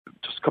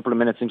first couple of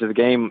minutes into the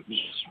game,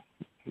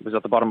 was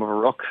at the bottom of a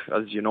ruck,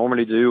 as you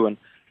normally do, and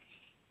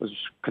was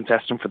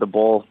contesting for the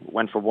ball,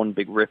 went for one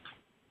big rip,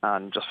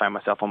 and just found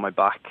myself on my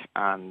back.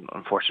 And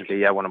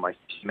unfortunately, one of my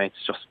teammates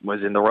just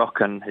was in the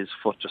ruck, and his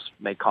foot just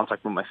made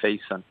contact with my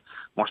face, and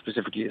more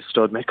specifically, his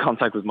stud made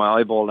contact with my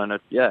eyeball, and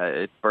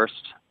it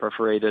burst,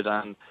 perforated,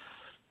 and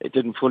it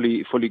didn't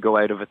fully go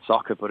out of its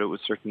socket, but it was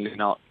certainly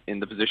not in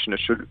the position it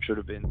should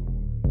have been.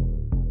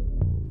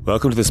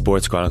 Welcome to the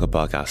Sports Chronicle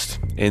podcast.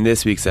 In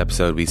this week's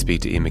episode, we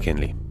speak to Ian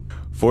McKinley.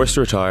 Forced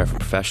to retire from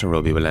professional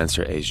rugby with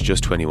Leinster aged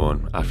just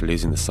 21 after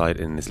losing the sight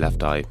in his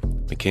left eye,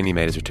 McKinley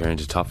made his return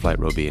to top flight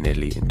rugby in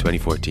Italy in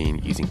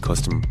 2014 using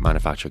custom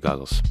manufactured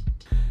goggles.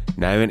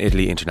 Now in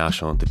Italy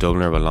international, the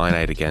Dubliner will line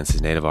out against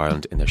his native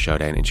Ireland in their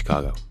showdown in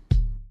Chicago.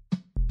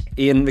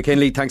 Ian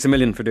McKinley, thanks a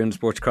million for doing the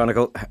Sports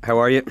Chronicle. How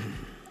are you?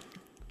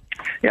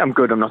 Yeah, I'm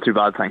good. I'm not too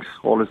bad, thanks.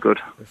 All is good.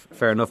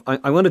 Fair enough.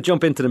 I want to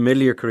jump into the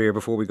middle of your career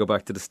before we go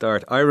back to the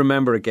start. I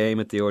remember a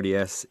game at the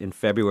RDS in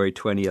February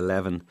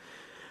 2011,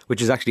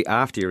 which is actually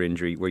after your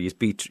injury, where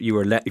you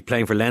were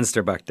playing for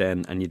Leinster back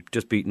then, and you'd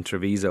just beaten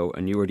Treviso,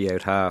 and you were the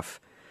out half.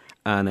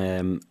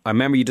 And I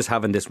remember you just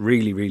having this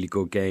really, really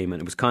good game,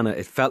 and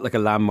it felt like a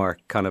landmark,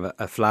 kind of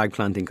a flag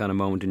planting kind of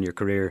moment in your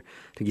career.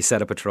 I think you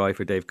set up a try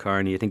for Dave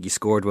Carney. I think you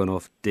scored one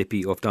off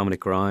Dippy, off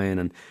Dominic Ryan,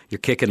 and your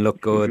kicking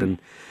looked good,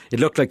 and it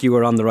looked like you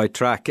were on the right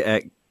track.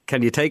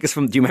 Can you take us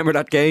do you remember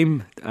that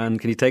game? And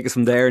can you take us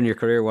from there in your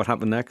career? What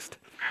happened next?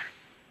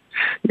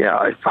 Yeah,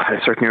 I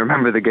certainly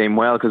remember the game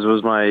well, because it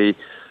was my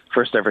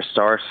first ever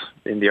start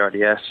in the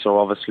RDS, so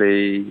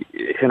obviously,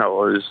 I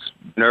was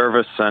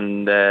nervous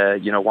and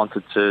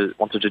wanted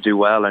to do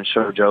well and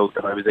show Joe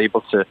that I was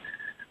able to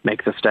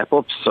make the step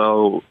up.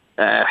 So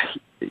I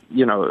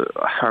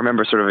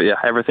remember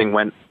everything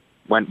went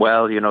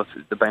well.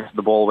 The bounce of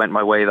the ball went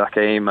my way that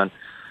game, and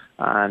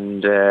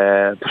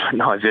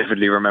I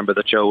vividly remember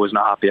that Joe was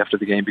not happy after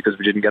the game because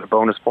we didn't get a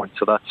bonus point.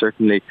 So that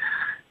certainly,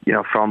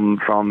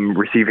 from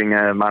receiving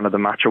a Man of the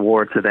Match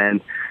award to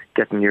then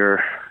getting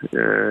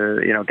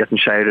getting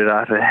shouted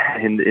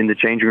at in the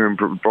changing room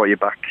brought you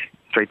back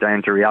straight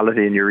down to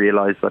reality, and you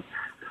realise that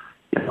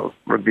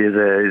rugby is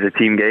a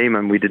team game,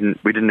 and we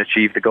didn't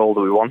achieve the goal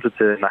that we wanted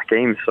to in that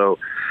game. So,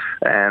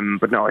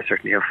 but no, I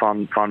certainly have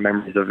fond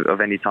memories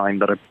of any time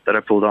that I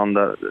pulled on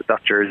that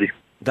jersey.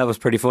 That was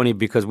pretty funny,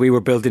 because we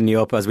were building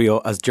you up as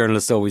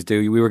journalists always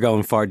do. We were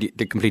going far the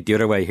complete the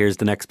other way. Here's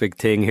the next big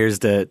thing. Here's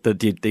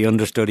the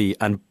understudy,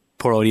 and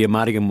poor old Ian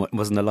Madigan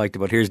wasn't liked,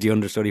 but here's the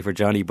understudy for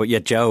Johnny. But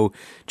yet Joe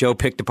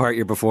picked apart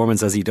your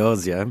performance as he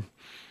does, yeah?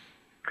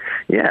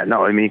 Yeah,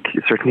 no, I mean,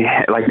 certainly,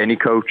 like any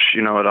coach,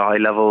 at a high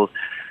level,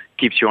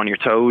 keeps you on your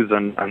toes,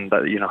 and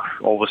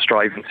always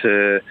striving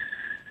to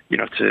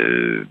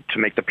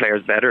make the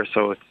players better.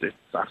 So it's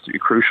absolutely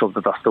crucial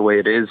that that's the way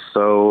it is.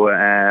 So,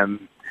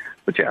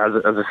 but yeah,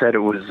 as I said, it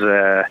was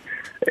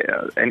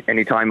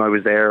any time I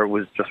was there, it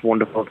was just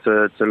wonderful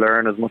to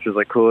learn as much as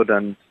I could.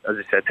 And as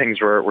I said,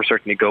 things were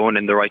certainly going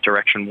in the right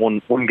direction.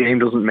 One game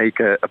doesn't make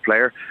a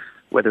player,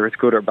 whether it's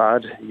good or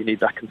bad. You need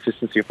that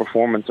consistency of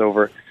performance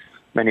over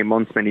many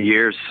months, many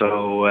years.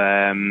 So,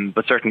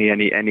 but certainly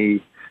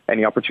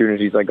any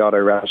opportunities I got, I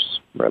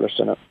relished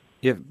in it.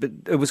 Yeah, but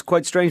it was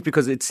quite strange,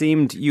 because it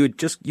seemed you'd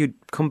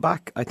come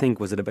back, I think,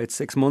 was it about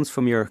 6 months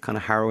from your kind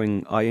of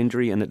harrowing eye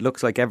injury, and it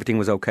looks like everything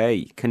was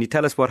okay. Can you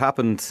tell us what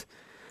happened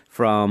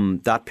from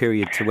that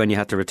period to when you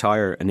had to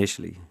retire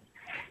initially?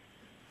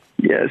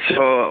 Yeah,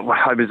 so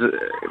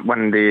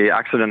when the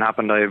accident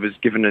happened, I was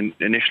given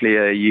initially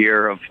a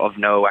year of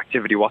no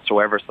activity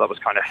whatsoever, so that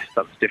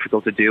was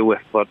difficult to deal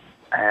with. But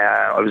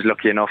I was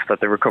lucky enough that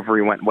the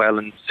recovery went well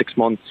in 6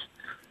 months.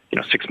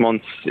 6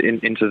 months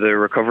into the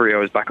recovery, I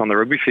was back on the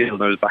rugby field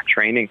and I was back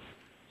training.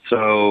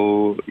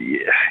 So,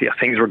 yeah,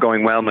 things were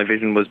going well. My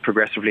vision was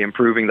progressively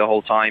improving the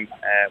whole time.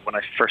 When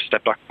I first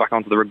stepped back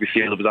onto the rugby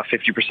field, it was at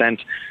 50%,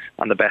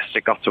 and the best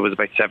it got to was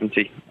about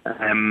 70%.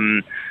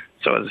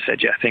 So, as I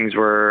said, yeah, things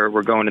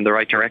were going in the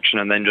right direction,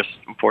 and then just,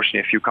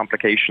 unfortunately, a few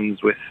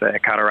complications with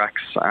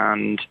cataracts,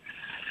 and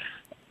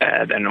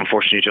then,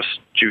 unfortunately, just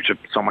due to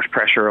so much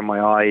pressure on my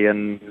eye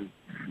and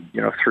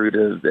through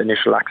the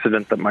initial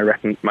accident, that my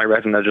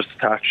retina just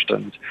attached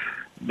and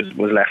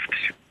was left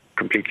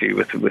completely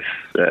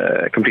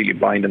completely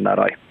blind in that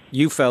eye.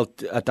 You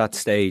felt at that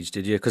stage,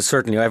 did you? Because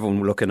certainly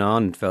everyone looking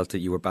on felt that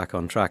you were back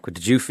on track. But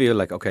did you feel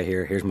like, okay,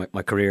 here's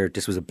my career,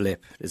 this was a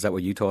blip? Is that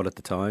what you thought at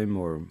the time,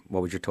 or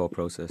what was your thought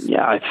process?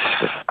 Yeah,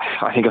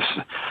 I think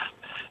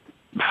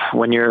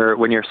when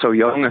you're so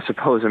young, I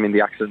suppose. I mean,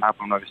 the accident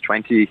happened when I was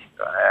 20.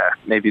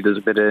 Maybe there's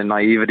a bit of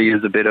naivety,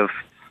 there's a bit of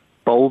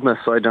boldness.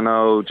 I don't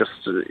know. Just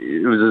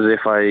it was as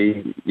if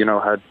I,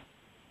 had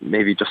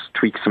maybe just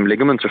tweaked some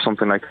ligaments or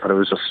something like that. It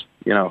was just,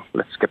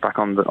 let's get back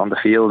on the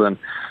field and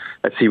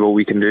let's see what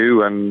we can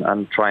do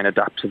and try and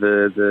adapt to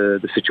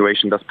the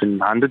situation that's been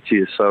handed to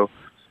you. So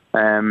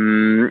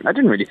I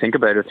didn't really think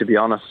about it, to be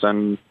honest.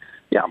 And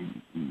yeah,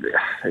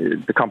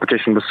 the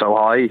competition was so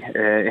high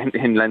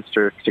in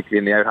Leinster, particularly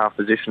in the out half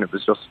position. It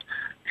was just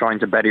trying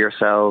to better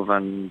yourself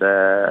and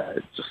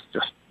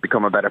just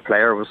become a better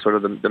player was sort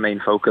of the main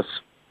focus.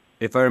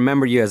 If I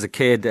remember you as a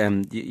kid,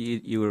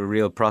 you were a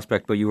real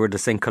prospect, but you were the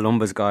St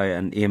Columba's guy,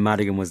 and Ian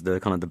Madigan was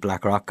the kind of the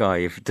Black Rock guy.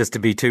 If, just to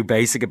be too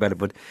basic about it,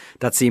 but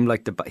that seemed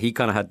like he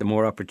kind of had the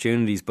more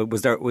opportunities. But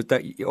was that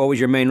always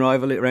your main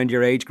rival around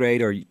your age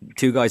grade, or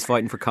two guys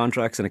fighting for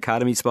contracts and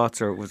academy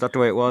spots, or was that the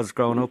way it was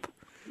growing up?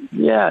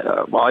 Yeah,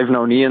 well, I've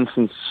known Ian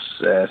since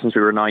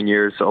we were 9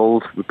 years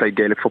old. We played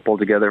Gaelic football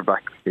together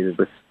back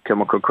with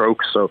Kilmacud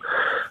Crokes, so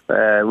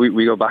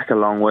we go back a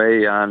long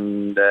way.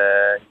 And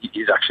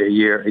he's actually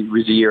he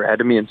was a year ahead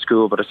of me in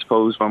school. But I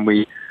suppose when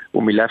we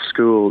left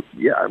school,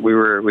 yeah, we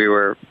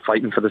were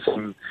fighting for the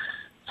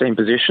same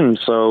position.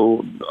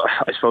 So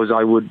I suppose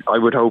I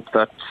would hope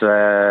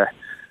that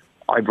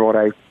I brought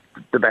out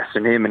the best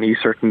in him, and he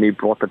certainly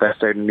brought the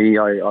best out in me.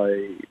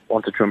 I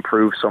wanted to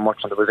improve so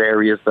much, and there was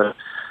areas that,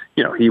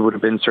 you know, he would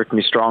have been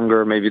certainly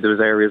stronger. Maybe there was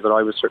areas that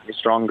I was certainly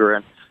stronger,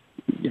 and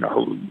you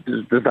know,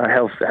 there's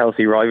that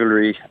healthy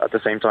rivalry. At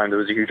the same time, there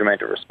was a huge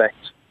amount of respect.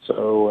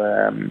 So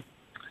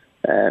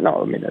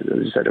no, I mean, as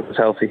you said, it was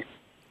healthy.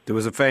 There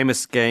was a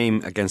famous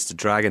game against the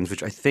Dragons,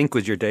 which I think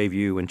was your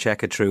debut, when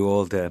Cheika threw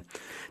all the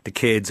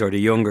kids or the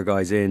younger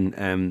guys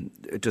in,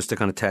 just to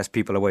kind of test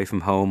people away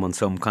from home on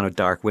some kind of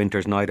dark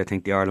winter's night. I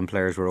think the Ireland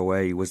players were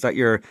away. Was that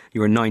you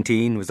were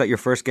 19? Was that your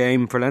first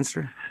game for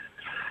Leinster?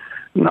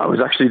 No, it was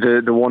actually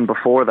the one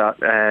before that,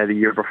 the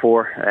year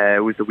before.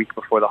 It was the week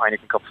before the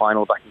Heineken Cup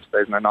final back in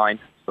 2009.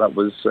 So that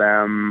was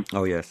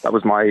that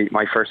was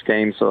my first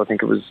game. So I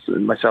think it was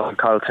myself and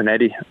Kyle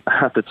Tanetti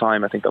at the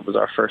time. I think that was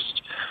our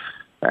first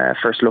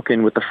look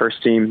in with the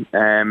first team.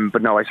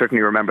 But no, I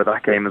certainly remember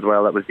that game as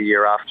well. That was the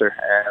year after.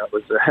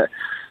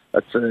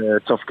 That's a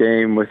tough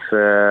game with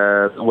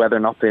the weather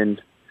not been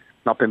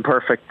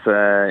perfect.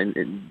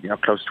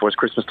 Close towards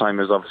Christmas time,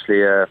 it was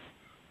obviously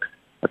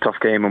a tough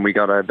game, and we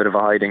got a bit of a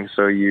hiding.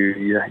 So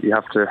you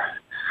have to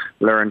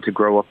learn to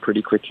grow up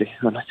pretty quickly,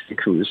 and I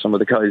think some of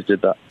the guys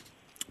did that.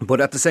 But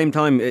at the same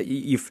time,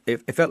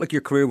 it felt like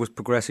your career was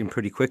progressing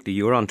pretty quickly.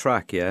 You were on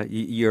track, yeah.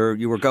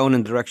 You were going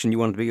in the direction you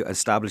wanted to be,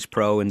 established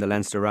pro in the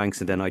Leinster ranks,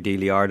 and then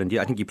ideally Ireland.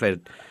 I think you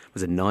played,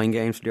 was it 9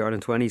 games for the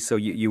Ireland 20s? So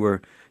you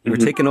were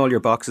ticking all your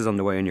boxes on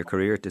the way in your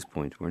career at this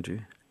point, weren't you?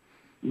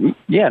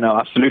 Yeah, no,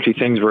 absolutely.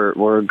 Things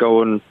were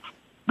going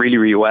really,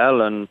 really well,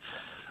 and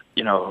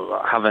you know,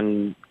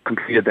 having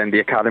completed then the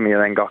academy,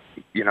 and then got,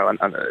 you know, and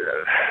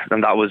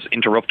that was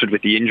interrupted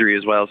with the injury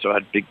as well. So I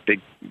had a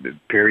big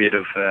period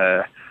of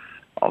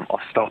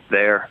stop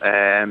there.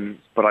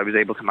 But I was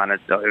able to manage.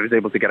 I was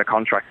able to get a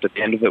contract at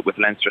the end of it with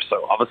Leinster.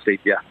 So obviously,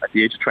 yeah, at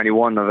the age of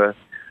 21, I have a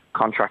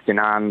contract in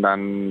hand,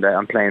 and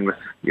I'm playing with,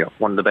 you know,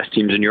 one of the best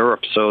teams in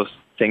Europe. So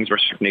things were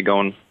certainly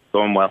going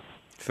well.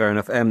 Fair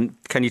enough.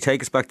 Can you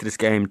take us back to this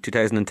game,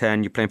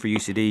 2010? You're playing for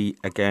UCD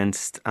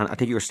against, and I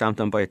think you were stamped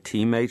on by a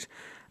teammate,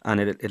 and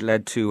it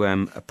led to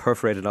a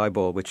perforated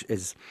eyeball, which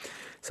is,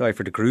 sorry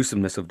for the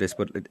gruesomeness of this,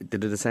 but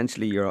did it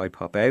essentially your eye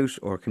pop out,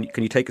 or can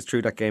you take us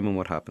through that game and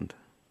what happened?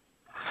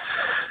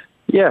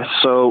 Yeah,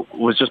 so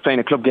was just playing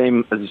a club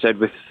game, as I said,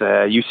 with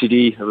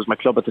UCD. It was my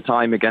club at the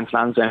time, against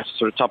Lansdowne,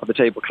 sort of top of the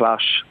table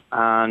clash,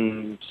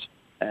 and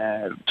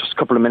just a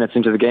couple of minutes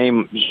into the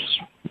game,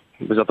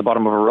 was at the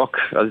bottom of a ruck,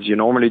 as you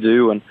normally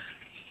do, and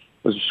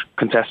was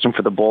contesting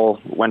for the ball,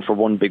 went for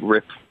one big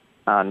rip,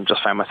 and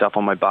just found myself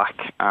on my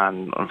back.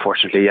 And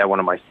unfortunately, yeah, one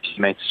of my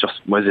teammates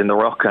just was in the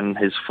ruck, and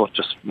his foot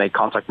just made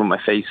contact with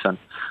my face, and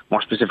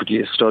more specifically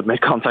his stud made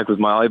contact with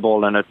my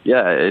eyeball, and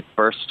it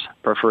burst,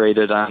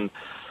 perforated, and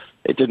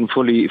it didn't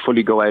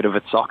fully go out of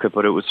its socket,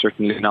 but it was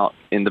certainly not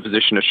in the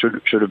position it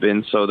should have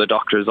been. So the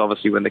doctors,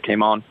 obviously, when they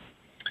came on,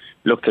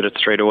 looked at it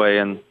straight away,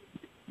 and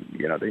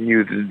you know, they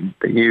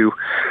knew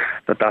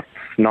that that's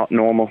not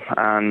normal,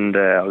 and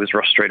I was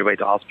rushed straight away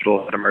to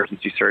hospital, had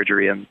emergency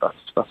surgery, and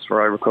that's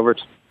where I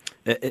recovered.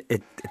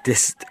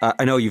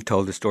 I know you've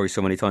told this story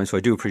so many times, so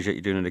I do appreciate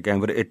you doing it again,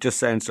 but it just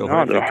sounds so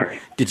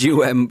horrific. Did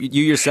you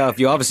yourself,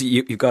 you obviously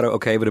you've got it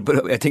okay with it,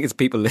 but I think it's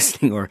people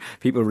listening or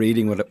people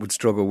reading would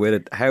struggle with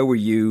it. How were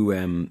you?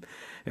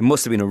 It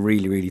must have been a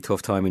really, really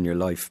tough time in your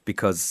life,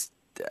 because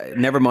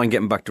never mind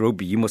getting back to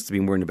rugby, you must have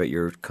been worrying about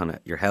your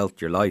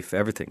health, your life,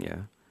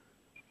 everything.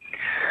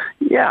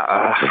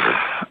 Yeah,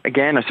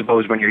 again, I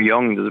suppose when you're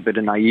young, there's a bit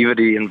of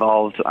naivety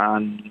involved,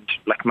 and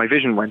like my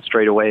vision went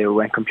straight away. It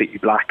went completely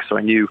black, so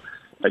I knew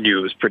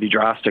it was pretty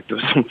drastic. There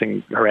was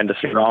something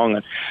horrendously wrong,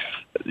 and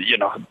you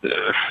know,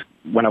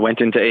 when I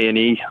went into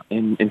A&E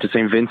into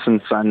St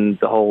Vincent's, and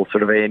the whole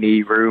sort of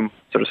A&E room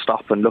sort of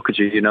stop and look at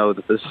you, you know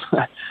that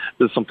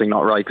there's something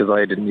not right, because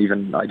I didn't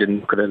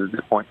look at it at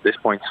this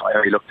point. So I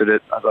already looked at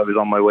it as I was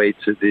on my way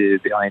to the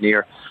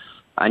Ioneer.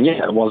 And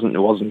yeah, it wasn't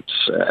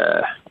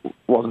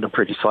a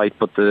pretty sight,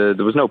 but there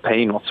was no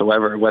pain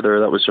whatsoever. Whether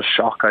that was just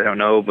shock, I don't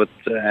know. But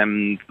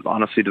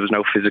honestly, there was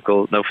no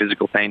physical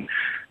pain.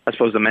 I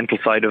suppose the mental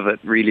side of it,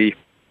 really,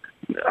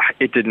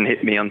 it didn't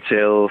hit me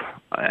until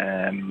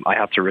I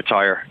had to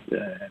retire.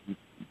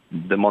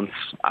 The months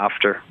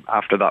after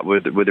that were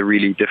the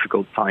really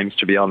difficult times,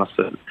 to be honest.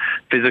 The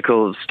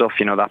physical stuff,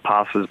 you know, that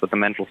passes, but the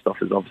mental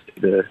stuff is obviously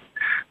the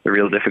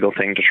real difficult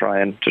thing to try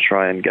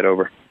and get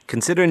over.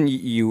 considering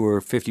you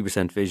were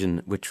 50%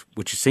 vision, which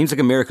seems like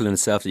a miracle in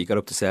itself that you got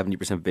up to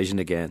 70% vision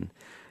again,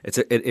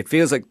 it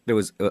feels like there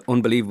was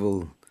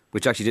unbelievable,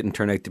 which actually didn't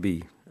turn out to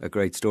be a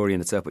great story in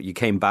itself, but you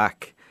came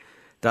back.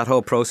 That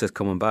whole process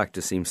coming back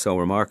just seems so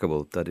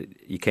remarkable that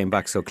you came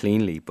back so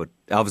cleanly, but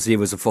obviously it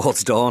was a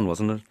false dawn,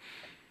 wasn't it?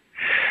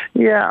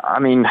 Yeah, I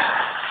mean,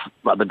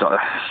 well,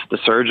 the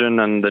surgeon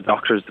and the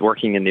doctors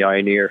working in the eye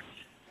and ear,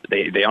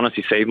 they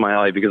honestly saved my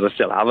eye because I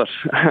still have it.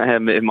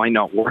 It might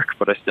not work,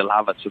 but I still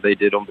have it. So they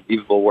did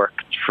unbelievable work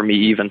for me,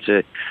 even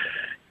to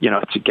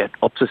get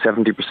up to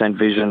 70%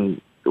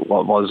 vision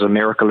was a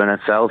miracle in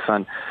itself.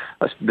 And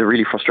the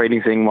really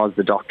frustrating thing was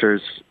the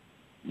doctors,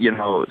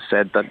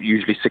 said that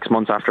usually 6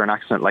 months after an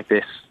accident like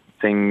this,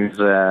 things,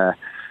 you're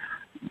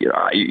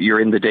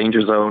in the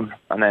danger zone,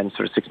 and then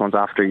sort of 6 months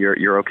after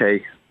you're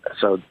okay.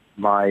 So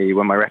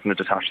when my retina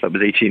detached, that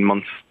was 18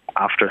 months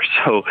after.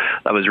 So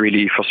that was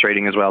really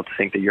frustrating as well, to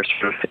think that you're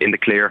sort of in the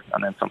clear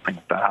and then something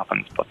like that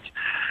happens. But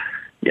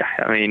yeah,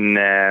 I mean,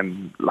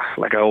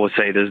 like I always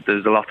say,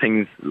 there's a lot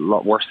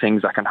worse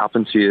things that can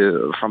happen to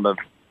you. From a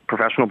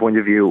professional point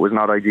of view, it was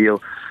not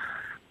ideal,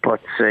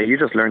 but you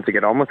just learn to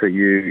get on with it.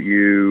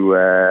 You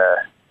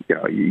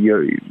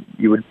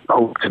would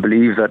hope to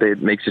believe that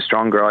it makes you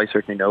stronger. I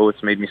certainly know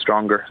it's made me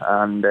stronger,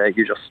 and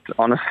you just,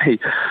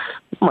 honestly,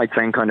 it might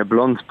sound kind of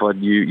blunt, but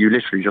you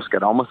literally just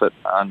get on with it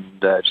and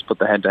just put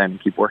the head down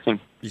and keep working.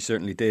 You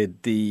certainly did.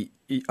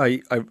 I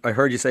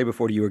heard you say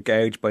before that you were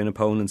gouged by an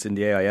opponent in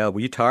the AIL.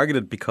 Were you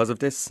targeted because of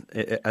this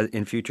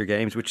in future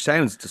games? Which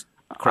sounds just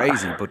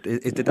crazy, but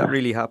did that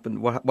really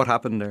happen? What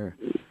happened there?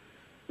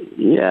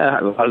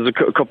 Yeah, there was a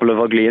couple of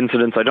ugly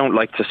incidents. I don't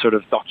like to sort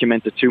of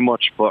document it too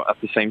much, but at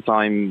the same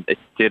time, it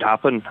did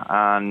happen,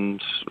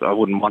 and I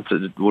wouldn't wish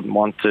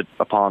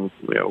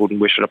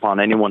it upon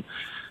anyone.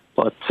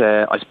 But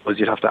I suppose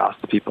you'd have to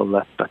ask the people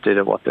that did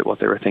it what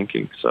they were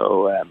thinking.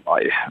 So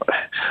I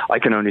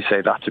can only say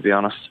that, to be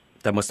honest.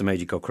 That must have made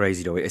you go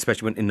crazy, though,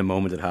 especially when in the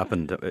moment it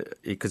happened,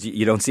 because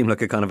you don't seem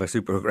like a kind of a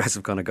super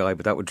aggressive kind of guy,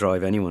 but that would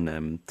drive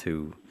anyone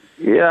to.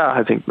 Yeah,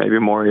 I think maybe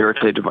more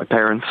irritated my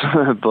parents,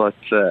 but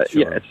sure.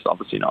 Yeah, it's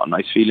obviously not a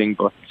nice feeling.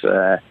 But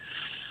yeah,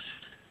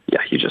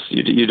 you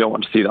don't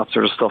want to see that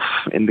sort of stuff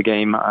in the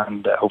game,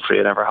 and hopefully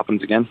it never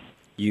happens again.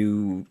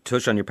 You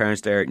touched on your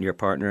parents there, and your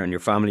partner, and your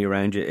family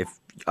around you.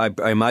 I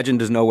imagine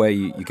there's no way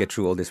you get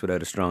through all this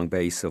without a strong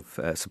base of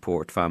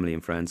support, family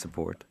and friends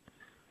support.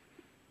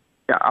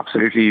 Yeah,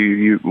 absolutely.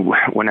 You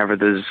whenever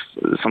there's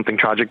something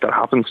tragic that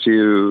happens to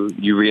you,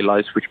 you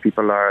realise which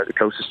people are the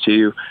closest to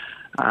you.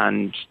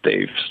 And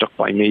they've stuck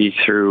by me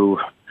through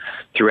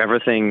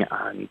everything,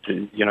 and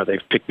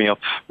they've picked me up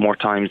more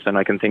times than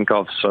I can think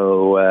of.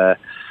 So I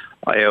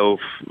owe,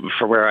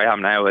 for where I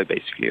am now, I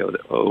basically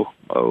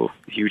owe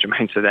huge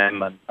amounts to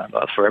them, and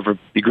I'll forever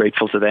be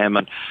grateful to them.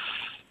 And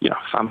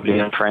family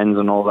and friends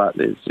and all that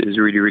is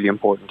really, really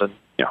important, and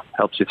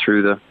helps you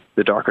through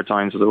the darker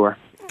times, as it were.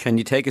 Can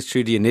you take us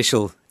through the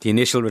initial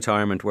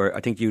retirement, where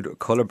I think you had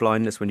colour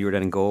blindness when you were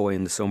then in Galway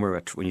in the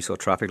summer when you saw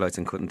traffic lights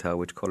and couldn't tell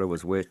which colour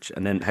was which,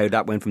 and then how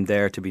that went from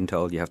there to being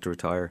told you have to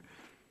retire?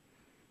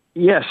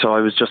 Yeah, so I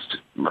was just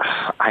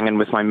hanging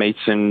with my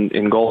mates in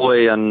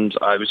Galway, and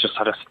I was just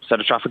had a set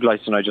of traffic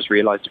lights, and I just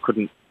realised I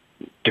couldn't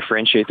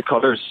differentiate the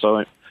colours, so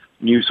I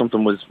knew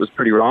something was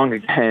pretty wrong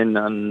again,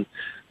 and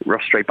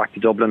rushed straight back to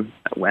Dublin.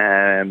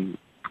 Went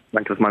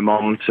with my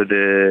mum to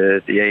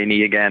the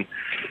A&E again.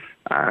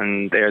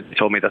 And there they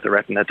told me that the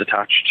retina had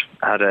detached.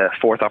 I had a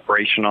fourth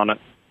operation on it,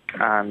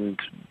 and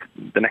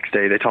the next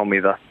day they told me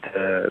that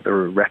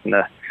the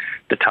retina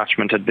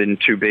detachment had been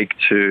too big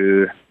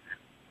to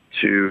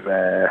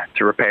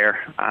repair,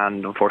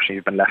 and unfortunately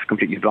had been left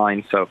completely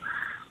blind. So,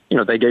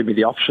 they gave me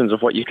the options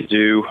of what you could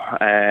do.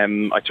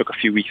 I took a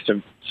few weeks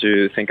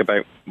to think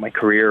about my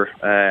career,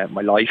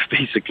 my life,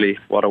 basically,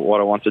 what I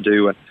want to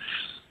do. And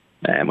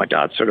my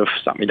dad sort of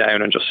sat me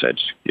down and just said,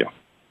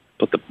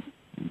 put the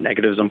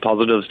negatives and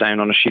positives down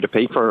on a sheet of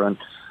paper, and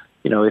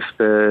if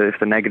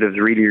the negatives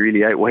really,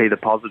 really outweigh the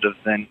positives,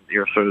 then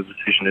your sort of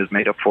decision is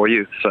made up for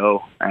you.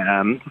 So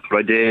that's what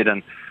I did,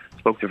 and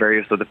spoke to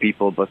various other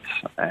people, but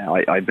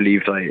I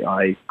believed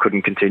I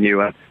couldn't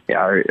continue. And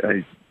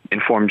I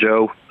informed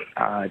Joe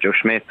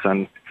Schmidt,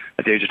 and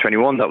at the age of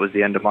 21, that was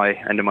the end of my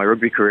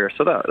rugby career.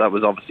 So that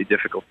was obviously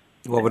difficult.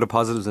 What were the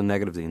positives and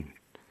negatives, Ian?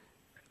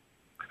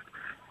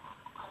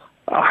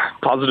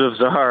 Positives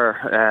are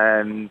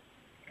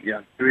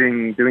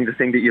doing the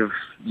thing that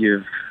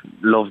you've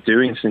loved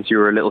doing since you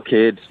were a little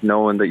kid,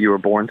 knowing that you were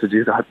born to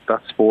do that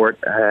sport.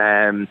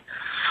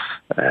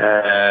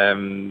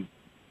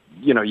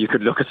 You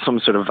could look at some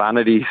sort of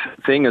vanity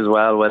thing as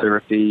well, whether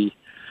it be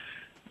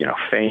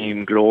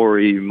fame,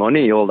 glory,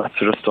 money, all that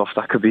sort of stuff.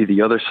 That could be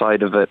the other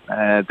side of it.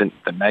 The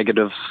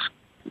negatives.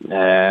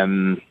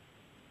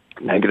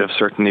 Negative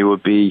certainly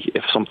would be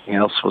if something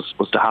else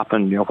was to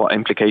happen. What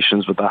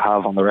implications would that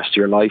have on the rest of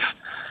your life?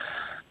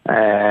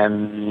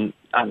 And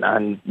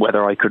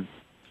whether I could,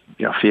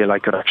 feel I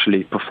could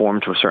actually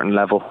perform to a certain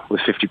level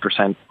with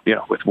 50%,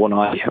 with one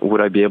eye,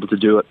 would I be able to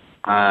do it?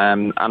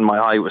 And my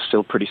eye was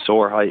still pretty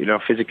sore.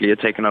 Physically had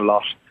taken a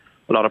lot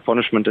a lot of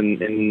punishment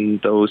in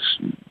those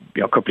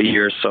couple of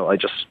years. So I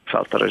just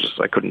felt that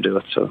I couldn't do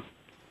it. So.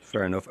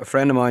 Fair enough. A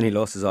friend of mine, he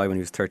lost his eye when he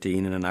was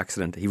 13 in an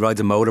accident. He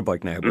rides a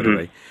motorbike now, by the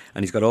way,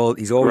 and he's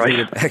always right.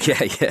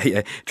 needed.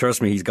 Yeah.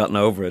 Trust me, he's gotten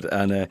over it,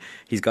 and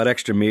he's got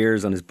extra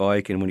mirrors on his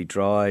bike, and when he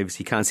drives,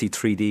 he can't see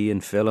 3D in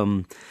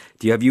film.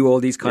 Do you have all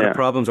these kind of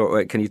problems,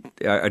 or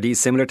are these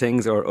similar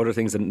things, or other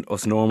things than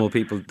us normal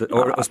people,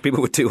 or us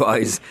people with two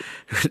eyes?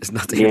 It's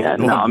not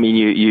no. I mean,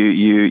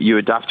 you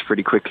adapt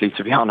pretty quickly,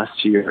 to be honest,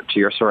 to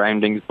your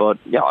surroundings. But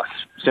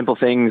simple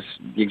things.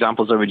 The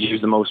examples I would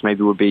use the most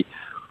maybe would be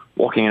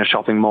walking in a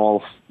shopping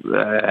mall.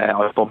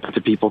 I bump into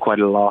people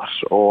quite a lot,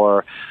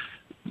 or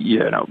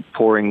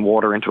pouring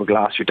water into a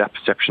glass. Your depth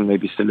perception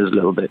maybe still is a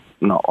little bit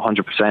not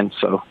 100%.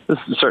 So there's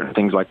certain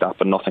things like that,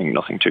 but nothing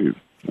too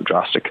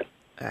drastic.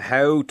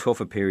 How tough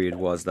a period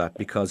was that?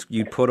 Because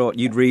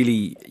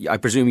I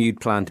presume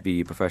you'd planned to be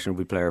a professional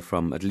rugby player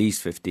from at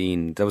least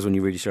 15. That was when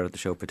you really started to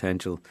show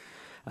potential,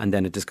 and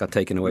then it just got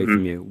taken away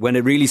from you. When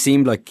it really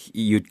seemed like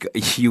you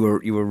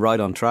were right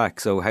on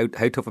track. So how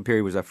tough a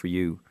period was that for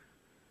you?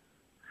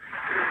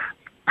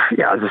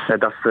 Yeah, as I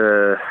said,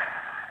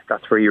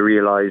 that's where you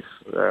realise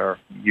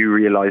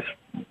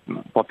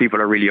what people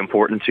are really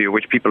important to you,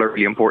 which people are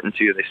really important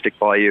to you. They stick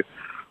by you.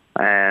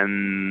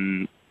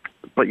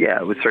 But yeah,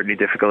 it was certainly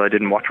difficult. I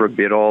didn't watch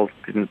rugby at all.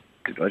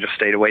 I just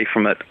stayed away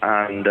from it,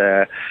 and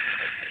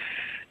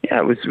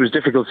it was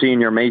difficult seeing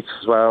your mates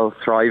as well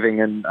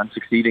thriving and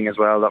succeeding as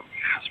well. I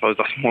suppose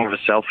that's more of a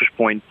selfish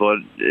point, but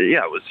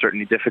it was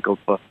certainly difficult.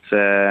 But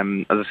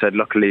as I said,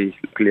 luckily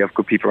I have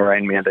good people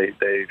around me, and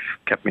they've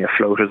kept me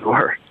afloat, as it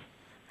were.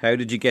 How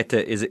did you get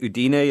to? Is it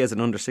Udine as an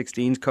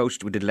under-16s coach?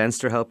 Did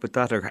Leinster help with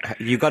that, or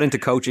you got into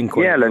coaching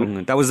quite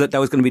young? That was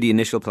going to be the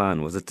initial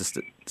plan. Was it just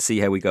to see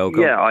how we go?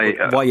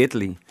 Why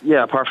Italy?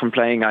 Yeah, apart from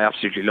playing, I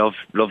absolutely love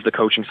the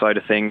coaching side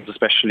of things,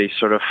 especially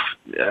sort of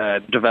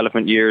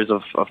development years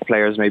of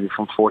players, maybe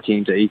from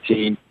 14 to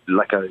 18.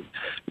 I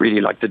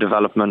really like the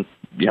development.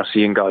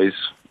 Seeing guys,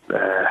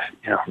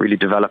 really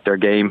develop their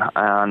game,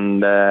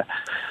 and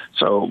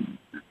so.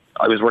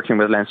 I was working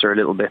with Leinster a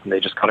little bit, and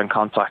they just got in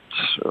contact,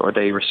 or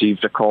they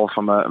received a call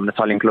from an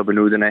Italian club in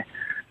Udine,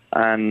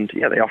 and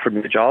they offered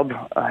me the job,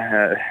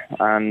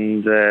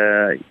 and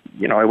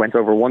I went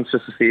over once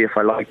just to see if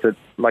I liked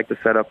the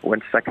setup.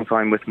 Went a second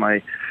time with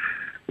my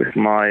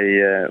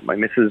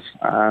missus,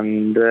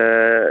 and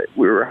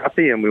we were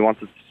happy, and we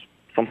wanted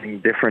something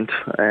different,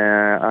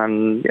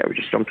 and we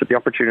just jumped at the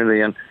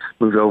opportunity and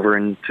moved over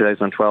in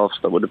 2012. So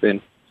that would have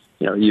been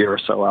a year or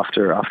so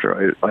after I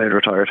had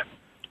retired.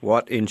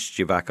 What inched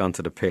you back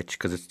onto the pitch?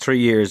 Because it's 3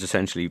 years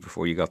essentially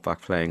before you got back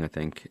playing, I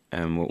think.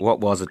 What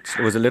was it?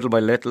 Was it little by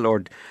little,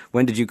 or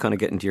when did you kind of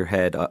get into your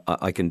head,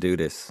 I can do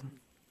this?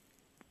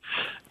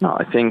 No,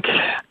 I think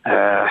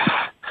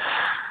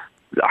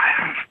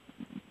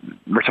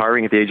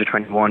retiring at the age of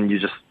 21,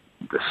 there's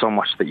so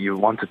much that you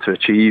wanted to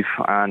achieve,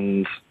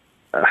 and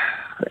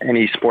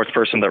any sports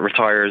person that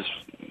retires,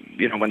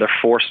 when they're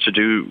forced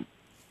to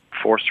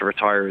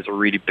retire, is a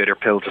really bitter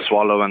pill to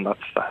swallow, and that's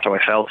how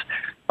I felt.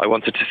 I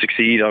wanted to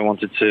succeed. I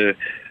wanted to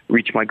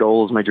reach my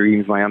goals, my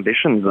dreams, my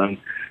ambitions, and I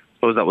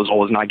suppose that was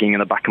always nagging in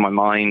the back of my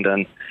mind.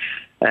 And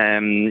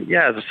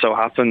as it so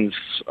happens,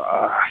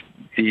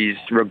 these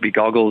rugby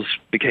goggles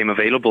became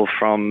available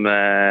from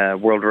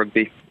World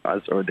Rugby,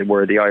 or they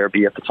were the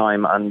IRB at the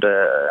time, and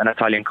an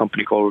Italian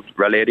company called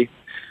Reledi,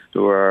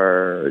 who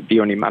are the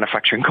only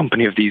manufacturing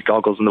company of these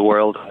goggles in the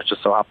world. It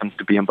just so happens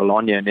to be in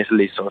Bologna in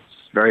Italy, so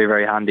it's very,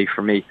 very handy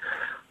for me.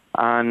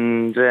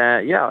 And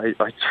I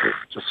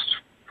just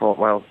thought,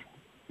 well,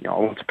 I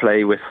want to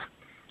play with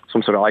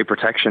some sort of eye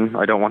protection.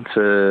 I don't want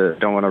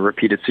a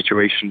repeated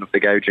situation of the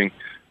gouging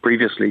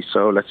previously,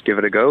 so let's give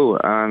it a go.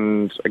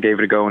 And I gave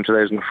it a go in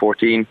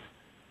 2014,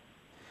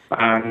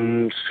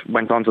 and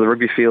went onto the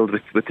rugby field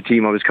with the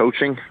team I was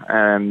coaching,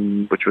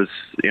 which was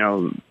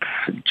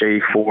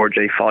J4,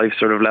 J5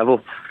 sort of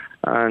level.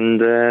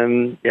 And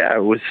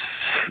it was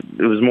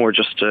more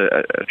just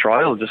a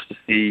trial, just to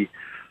see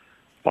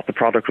what the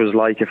product was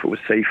like, if it was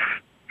safe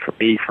for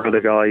me, for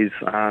other guys,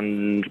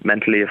 and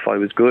mentally if I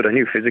was good. I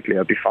knew physically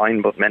I'd be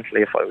fine, but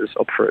mentally if I was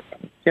up for it,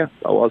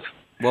 I was.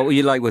 What were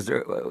you like? Was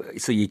there?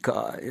 So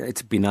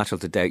it's been natural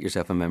to doubt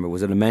yourself. I remember.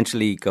 Was it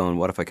mentally going,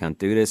 "What if I can't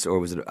do this," or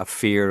was it a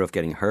fear of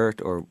getting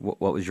hurt, or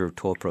what was your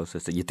thought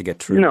process that you had to get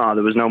through? No,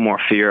 there was no more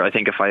fear. I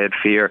think if I had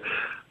fear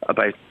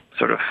about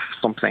sort of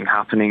something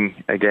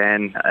happening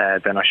again,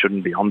 then I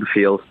shouldn't be on the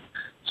field.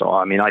 So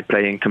I mean, I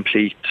play in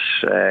complete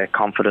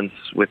confidence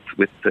with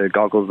the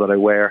goggles that I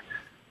wear.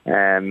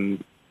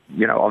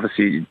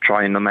 Obviously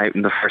trying them out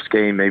in the first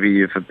game, maybe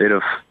you have a bit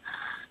of,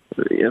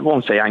 I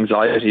won't say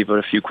anxiety, but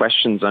a few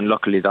questions, and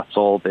luckily that's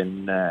all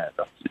been,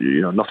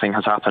 nothing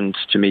has happened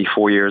to me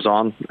 4 years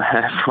on,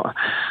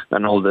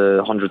 and all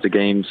the hundreds of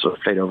games. I've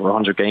played over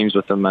 100 games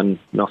with them, and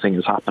nothing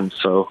has happened.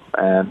 So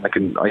I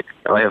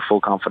have full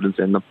confidence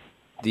in them.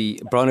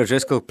 The Brian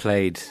O'Driscoll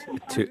played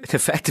to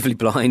effectively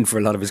blind for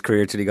a lot of his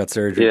career till he got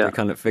surgery to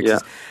kind of fix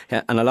it.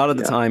 Yeah, and a lot of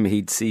the time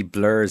he'd see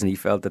blurs, and he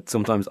felt that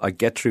sometimes I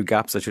get through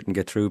gaps I shouldn't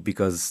get through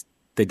because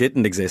they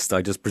didn't exist.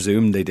 I just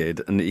presumed they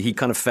did, and he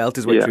kind of felt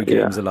his way through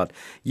games a lot.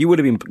 You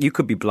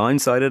could be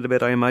blindsided a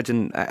bit, I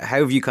imagine. How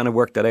have you kind of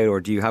worked that out,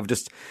 or do you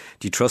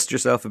trust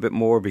yourself a bit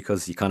more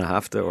because you kind of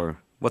have to, or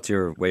what's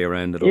your way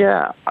around it all?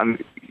 Yeah,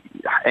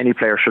 any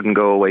player shouldn't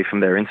go away from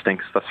their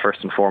instincts. That's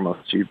first and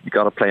foremost. You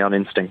got to play on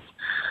instinct.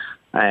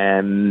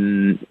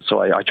 So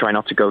I try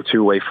not to go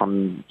too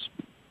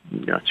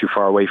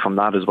far away from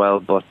that as well.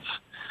 But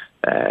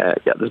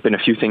there's been a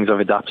few things I've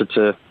adapted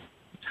to.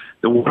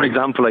 The one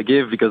example I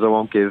give, because I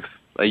won't give,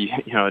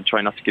 I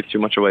try not to give too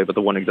much away, but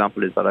the one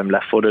example is that I'm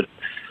left-footed,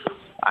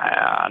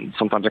 and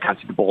sometimes I can't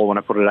see the ball when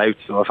I put it out,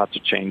 so I've had to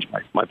change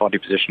my body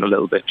position a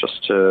little bit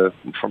just for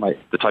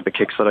the type of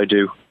kicks that I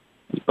do.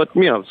 But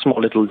small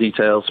little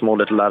details, small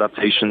little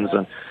adaptations,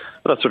 and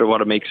that's sort of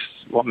what makes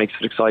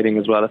it exciting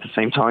as well at the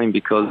same time,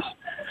 because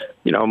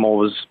I'm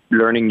always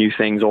learning new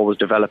things, always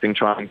developing,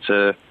 trying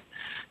to.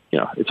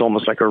 It's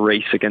almost like a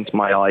race against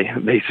my eye,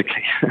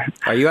 basically.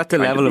 Are you at the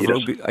level of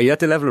rugby? Are you at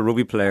the level of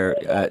rugby player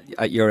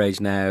at your age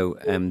now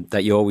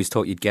that you always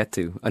thought you'd get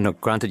to? I know,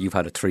 granted, you've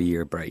had a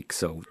 3-year break,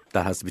 so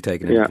that has to be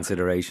taken into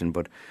consideration.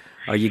 But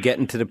are you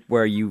getting to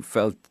where you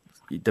felt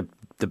the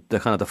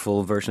kind of the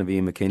full version of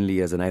Ian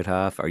McKinley as an out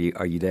half? Are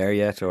you there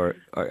yet, or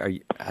how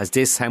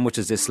much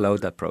has this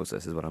slowed that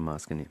process? Is what I'm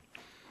asking you.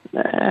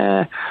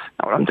 No,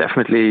 I'm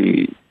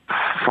definitely,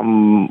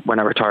 from when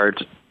I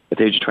retired at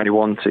the age of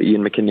 21 to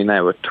Ian McKinley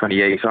now at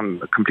 28, I'm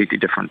a completely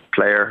different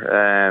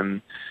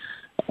player.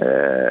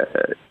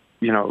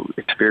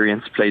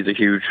 Experience plays a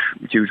huge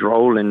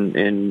role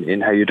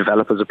in how you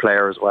develop as a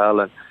player as well.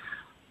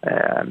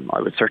 And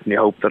I would certainly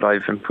hope that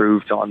I've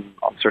improved on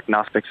certain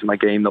aspects of my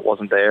game that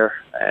wasn't there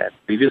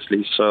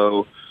previously.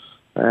 So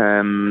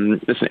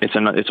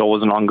it's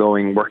always an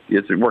ongoing work.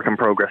 It's a work in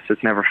progress.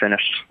 It's never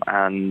finished.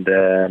 And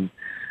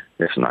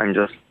I'm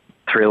just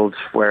thrilled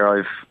where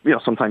I've,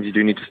 sometimes you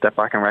do need to step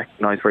back and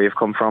recognise where you've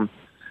come from.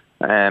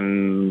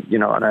 And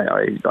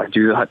I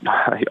do that.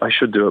 I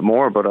should do it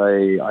more, but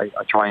I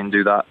try and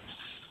do that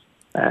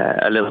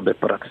a little bit.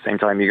 But at the same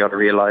time, you got to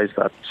realise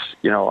that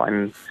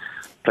I'm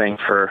playing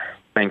for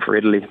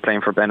Italy,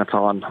 playing for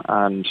Benetton,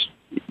 and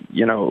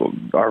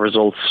our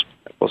results.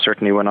 Well,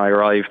 certainly when I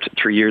arrived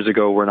 3 years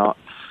ago, we're not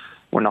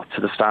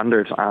to the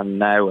standard. And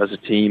now, as a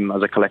team,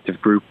 as a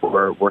collective group,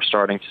 we're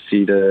starting to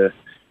see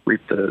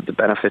reap the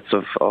benefits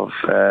of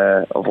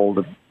all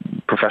the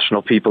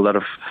professional people that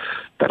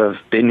have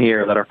been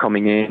here, that are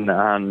coming in,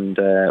 and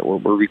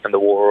we're reaping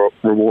the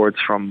rewards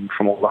from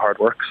all the hard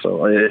work.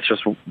 So it's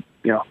just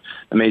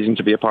amazing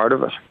to be a part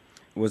of it.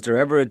 Was there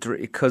ever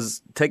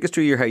because take us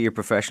through how your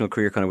professional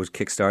career kind of was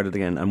kick-started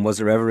again, and was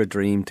there ever a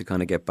dream to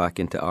kind of get back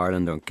into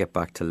Ireland or get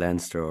back to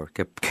Leinster or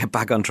get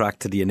back on track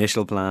to the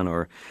initial plan,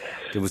 or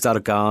was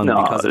that gone?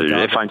 No, because of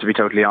if I'm to be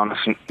totally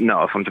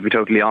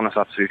honest,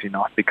 absolutely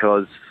not,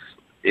 because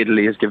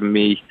Italy has given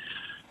me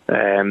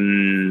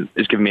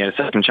a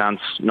second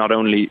chance. Not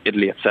only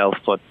Italy itself,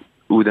 but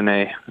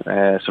Udine,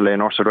 so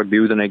Leinster Rugby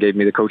Udine gave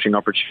me the coaching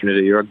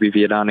opportunity. Rugby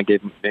Viadana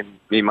gave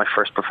me my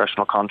first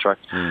professional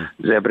contract.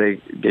 Zebre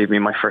gave me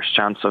my first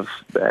chance of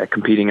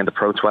competing in the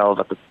Pro 12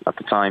 at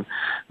the time,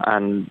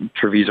 and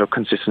Treviso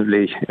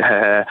consistently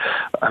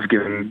have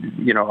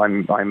given.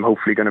 I'm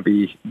hopefully going to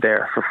be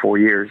there for 4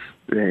 years,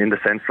 in the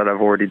sense that I've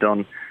already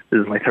done.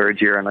 This is my 3rd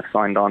year, and I've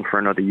signed on for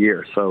another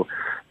year. So,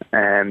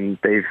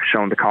 they've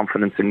shown the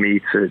confidence in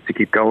me to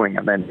keep going,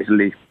 and then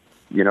Italy,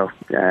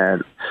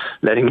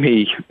 letting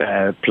me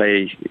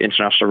play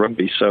international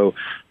rugby. So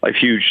I have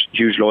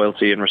huge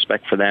loyalty and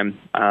respect for them,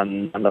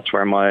 and that's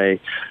where my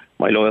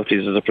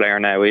loyalties as a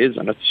player now is.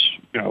 And it's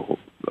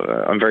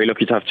I'm very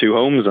lucky to have 2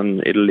 homes,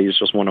 and Italy is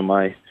just one of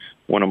my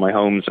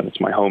homes, and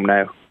it's my home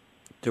now.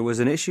 There was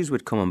an issues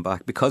with coming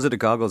back because of the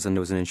goggles, and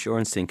there was an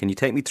insurance thing. Can you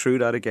take me through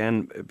that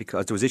again?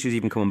 Because there was issues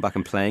even coming back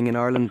and playing in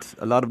Ireland.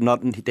 A lot of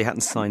they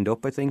hadn't signed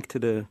up, I think, to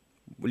the.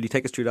 Will you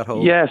take us through that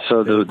whole? Yeah,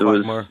 so there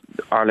was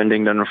Ireland,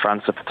 England, and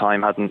France at the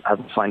time hadn't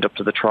signed up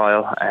to the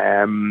trial,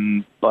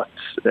 but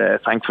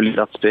thankfully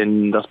that's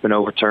been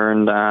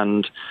overturned,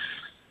 and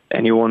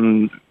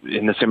anyone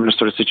in a similar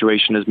sort of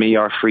situation as me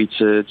are free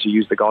to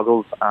use the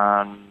goggles,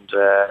 and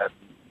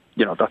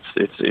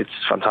it's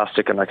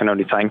fantastic, and I can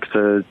only thank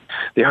the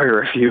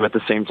IRFU at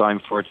the same time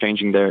for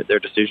changing their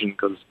decision,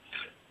 because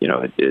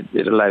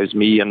it allows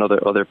me and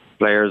other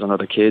players and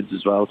other kids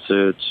as well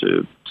to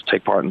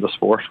take part in the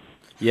sport.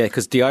 Yeah,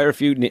 because the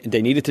IRFU,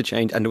 they needed to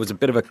change, and there was a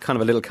bit of a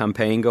little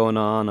campaign going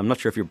on. I'm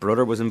not sure if your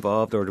brother was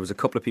involved or there was a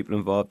couple of people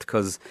involved,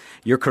 because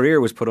your career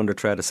was put under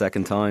threat a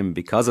second time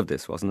because of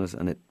this, wasn't it?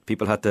 And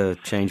people had to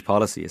change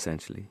policy,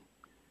 essentially.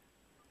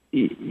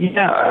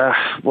 Yeah,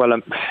 well,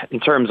 in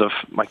terms of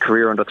my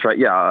career under threat,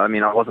 yeah, I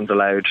mean, I wasn't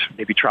allowed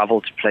maybe travel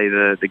to play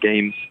the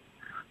games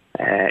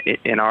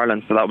in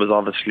Ireland, so that was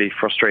obviously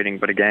frustrating.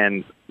 But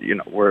again,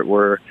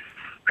 we're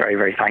very,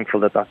 very thankful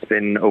that that's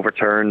been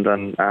overturned,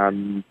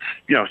 and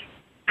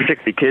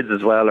particularly kids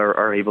as well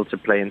are able to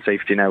play in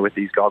safety now with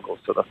these goggles.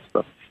 So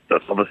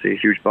that's obviously a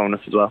huge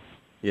bonus as well.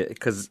 Yeah,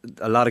 because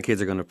a lot of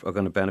kids are going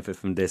to benefit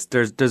from this.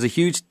 There's a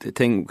huge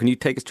thing. Can you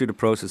take us through the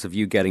process of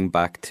you getting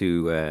back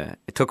to?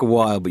 It took a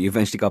while, but you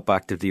eventually got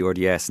back to the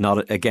RDS,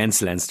 not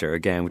against Leinster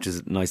again, which is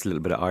a nice little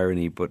bit of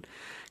irony. But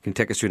can you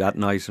take us through that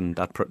night and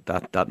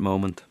that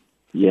moment?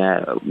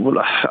 Yeah, well,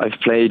 I've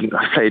played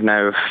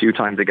now a few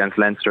times against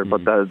Leinster,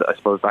 but I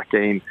suppose that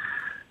game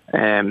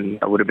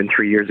that would have been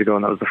 3 years ago,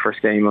 and that was the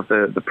first game of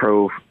the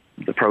Pro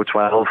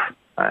 12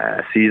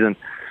 season.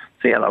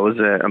 So yeah, that was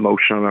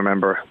emotional. I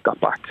remember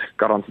got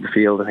onto the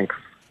field. I think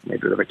maybe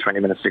it was about 20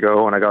 minutes to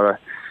go, and I got a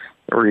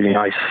really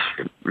nice,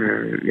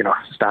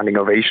 standing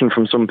ovation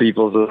from some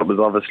people. So it was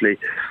obviously,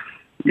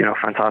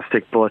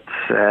 fantastic. But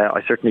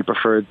I certainly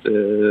preferred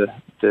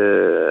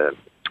the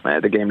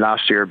game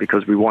last year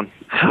because we won.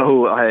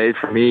 So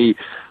for me,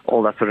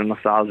 all that sort of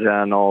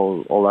nostalgia and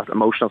all that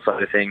emotional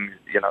side of things,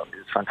 is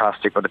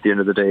fantastic. But at the end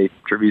of the day,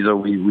 Treviso,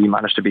 we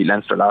managed to beat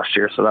Leinster last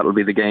year, so that'll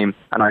be the game.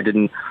 And I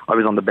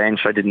was on the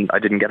bench. I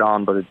didn't get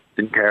on, but I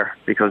didn't care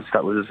because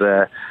that was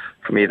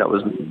for me, that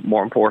was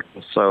more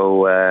important.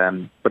 So,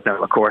 but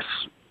now, of course,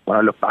 when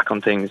I look back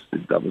on things,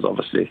 that was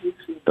obviously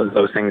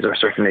those things are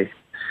certainly,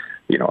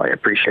 I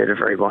appreciate it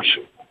very much.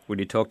 Would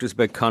you talk to us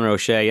about Conor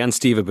O'Shea and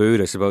Steve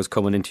Aboud, I suppose,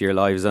 coming into your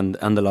lives and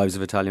the lives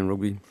of Italian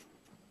rugby?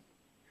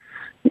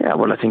 Yeah,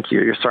 well, I think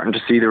you're starting to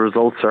see the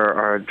results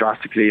are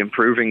drastically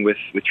improving with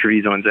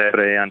Treviso and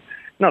Zebre, and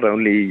not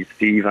only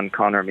Steve and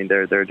Conor. I mean,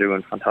 they're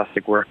doing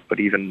fantastic work, but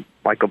even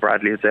Michael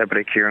Bradley at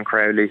Zebre, Kieran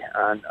Crowley,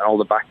 and all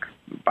the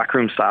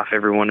backroom staff.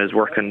 Everyone is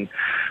working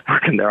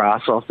their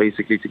ass off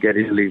basically to get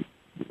Italy,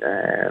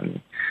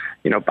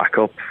 back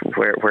up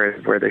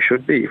where they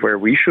should be, where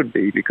we should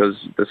be, because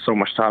there's so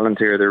much talent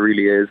here. There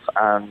really is,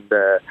 and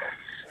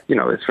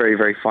it's very,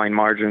 very fine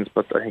margins,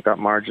 but I think that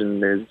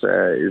margin is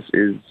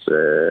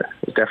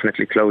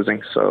definitely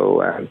closing.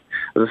 So, as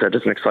I said,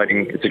 it's an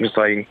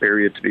exciting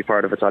period to be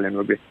part of Italian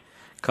rugby.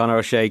 Conor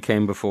O'Shea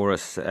came before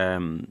us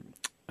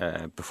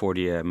before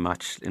the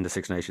match in the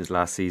Six Nations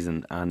last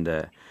season,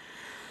 and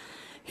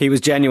he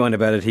was genuine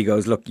about it. He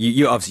goes, look,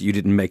 you obviously you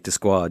didn't make the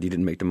squad, you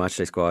didn't make the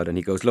matchday squad, and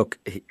he goes, look,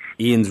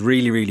 Ian's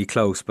really, really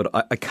close, but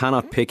I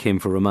cannot pick him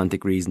for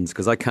romantic reasons,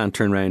 because I can't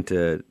turn around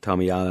to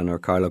Tommy Allen or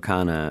Carlo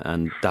Cana,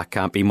 and that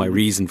can't be my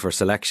reason for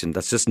selection.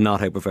 That's just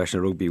not how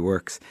professional rugby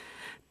works.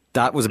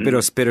 That was a bit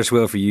of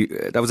bittersweet for you.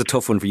 That was a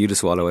tough one for you to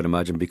swallow, I'd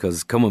imagine,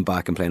 because coming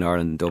back and playing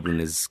Ireland in Dublin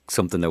is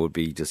something that would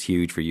be just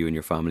huge for you and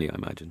your family, I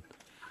imagine.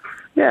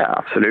 Yeah,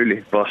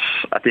 absolutely. But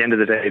at the end of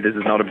the day, this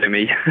is not about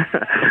me.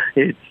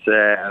 It's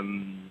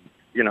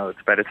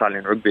it's about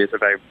Italian rugby. It's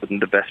about putting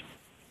the best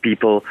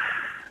people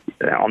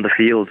on the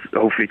field,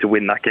 hopefully to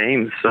win that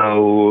game.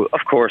 So, of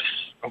course,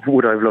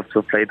 would I have loved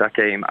to have played that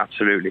game?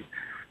 Absolutely.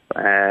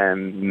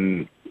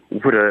 The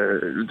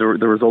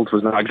result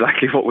was not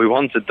exactly what we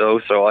wanted, though.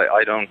 So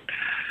I don't.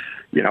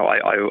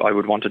 I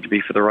would want it to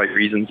be for the right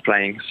reasons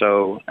playing.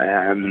 So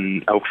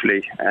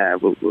hopefully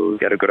we'll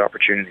get a good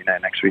opportunity now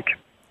next week.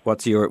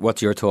 What's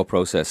your thought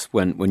process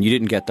when you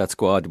didn't get that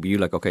squad? Were you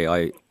like,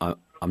 okay,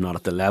 I'm not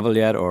at the level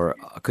yet, or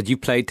could you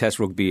play Test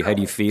rugby? How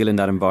do you feel in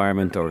that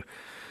environment? Or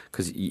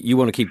because you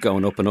want to keep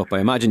going up and up. I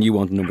imagine you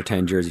want the number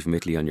 10 jersey from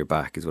Italy on your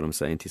back, is what I'm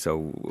saying to you.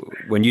 So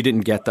when you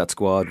didn't get that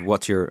squad,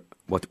 what do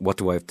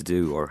I have to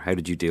do, or how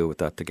did you deal with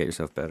that to get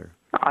yourself better?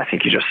 I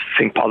think you just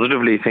think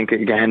positively. Think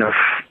again of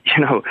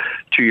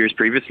 2 years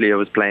previously I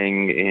was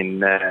playing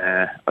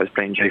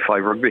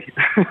J5 rugby.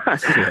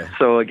 Yeah.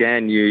 So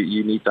again,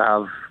 you need to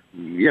have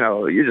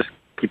you just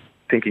keep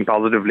thinking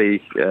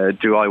positively.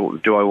 Do I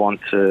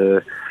want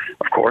to?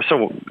 Of course,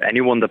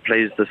 anyone that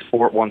plays the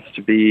sport wants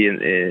to be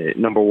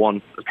number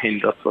one. I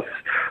mean, that's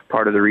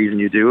part of the reason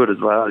you do it as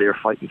well. You're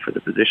fighting for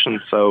the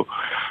position. So,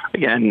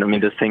 again, I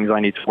mean, there's things I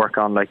need to work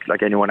on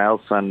like anyone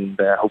else, and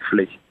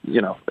hopefully,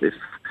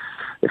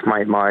 if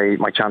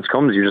my chance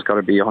comes, you just got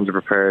to be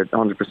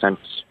 100%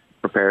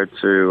 prepared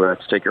to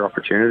take your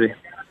opportunity.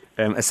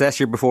 Assess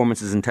your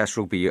performances in Test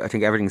rugby. I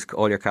think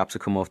all your caps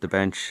have come off the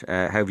bench.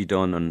 How have you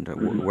done, and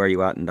where are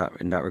you at in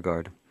that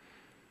regard?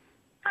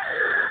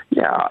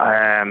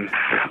 Yeah,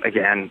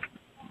 again,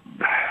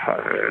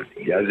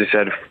 as you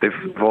said,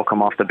 they've all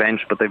come off the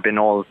bench, but they've been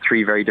all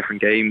three very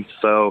different games.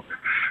 So,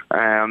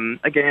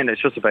 again,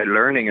 it's just about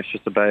learning. It's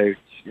just about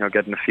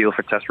getting a feel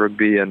for Test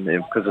rugby, and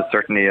because it's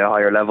certainly a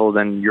higher level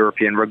than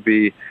European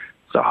rugby,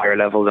 it's a higher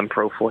level than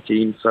Pro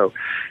 14. So,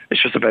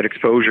 it's just about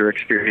exposure,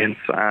 experience,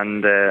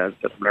 and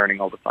just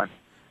learning all the time.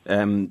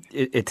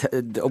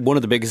 One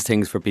of the biggest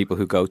things for people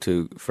who go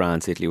to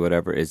France, Italy,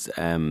 whatever, is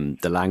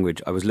the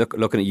language. I was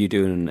looking at you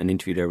doing an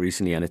interview there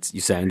recently, and you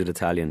sounded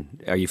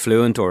Italian. Are you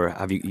fluent, or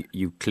have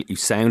you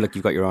sound like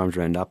you've got your arms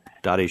around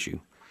that issue?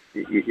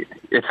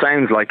 It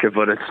sounds like it,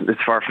 but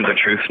it's far from the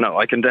truth. No,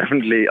 I can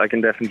definitely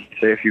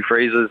say a few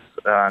phrases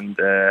and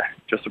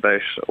just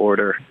about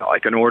order. I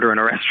can order in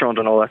a restaurant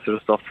and all that sort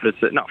of stuff. But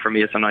for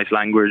me, it's a nice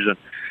language,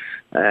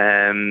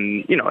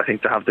 and I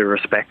think to have the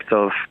respect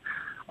of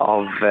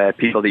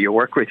people that you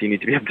work with. You need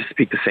to be able to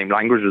speak the same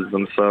language as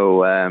them.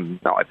 So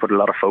no, I put a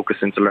lot of focus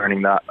into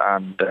learning that,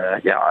 and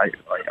I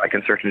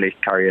can certainly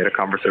carry out a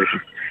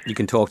conversation. You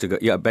can talk to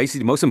basically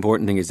the most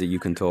important thing is that you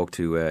can talk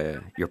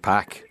to your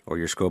pack or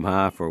your scrum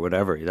half or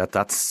whatever.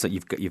 That's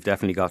you've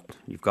definitely got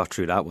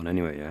through that one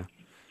anyway. Yeah.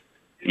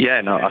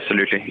 Yeah, no,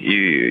 absolutely.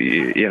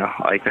 You know,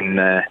 I can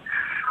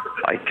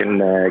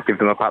give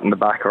them a pat on the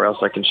back, or else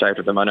I can shout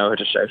at them. I know how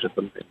to shout at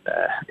them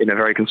in a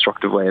very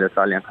constructive way in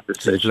Italian at this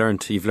stage.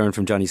 You've learned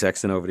from Johnny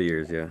Sexton over the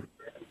years, yeah.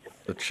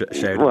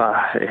 Well,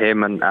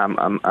 him and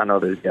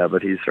others, yeah,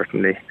 but he's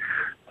certainly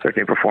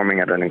performing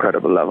at an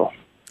incredible level.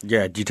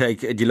 Yeah, do you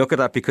look at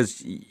that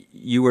because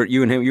you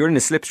and him, you were in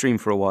a slipstream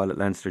for a while at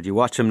Leinster? Do you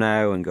watch him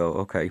now and go,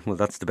 okay, well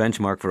that's the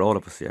benchmark for all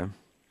of us, yeah?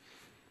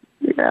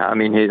 Yeah, I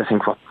mean, I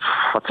think what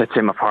sets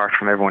him apart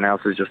from everyone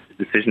else is just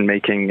decision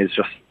making is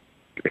just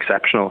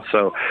exceptional.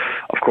 So,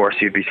 of course,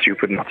 you'd be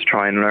stupid not to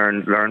try and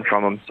learn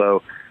from him.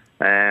 So,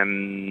 but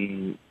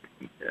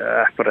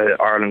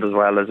Ireland as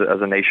well as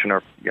a nation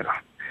are, you know,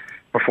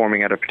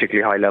 performing at a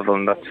particularly high level,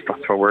 and that's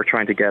what we're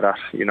trying to get at.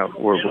 You know,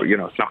 we're you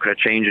know, it's not going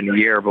to change in a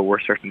year, but we're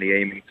certainly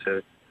aiming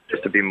to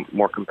be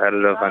more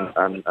competitive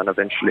and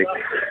eventually,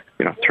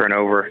 you know, turn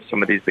over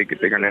some of these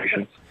bigger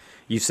nations.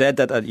 You said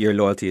that your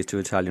loyalty is to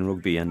Italian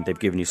rugby, and they've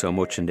given you so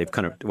much, and they've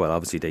kind of, well,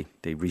 obviously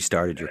they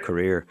restarted your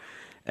career.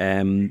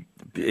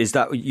 Is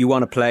that you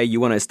want to play, you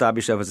want to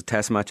establish yourself as a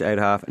test match out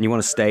half, and you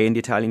want to stay in the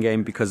Italian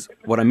game? Because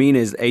what I mean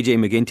is AJ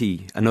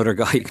McGinty, another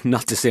guy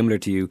not dissimilar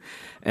to you,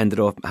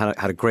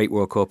 had a great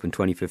World Cup in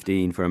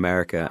 2015 for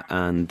America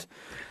and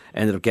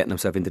ended up getting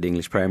himself into the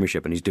English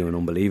Premiership, and he's doing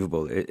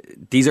unbelievable.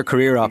 These are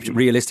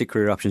realistic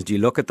career options. Do you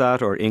look at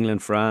that, or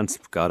England, France,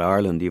 God,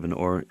 Ireland even,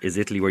 or is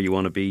Italy where you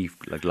want to be,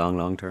 like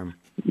long term?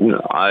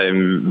 No,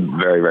 I'm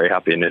very, very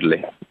happy in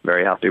Italy.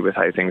 Very happy with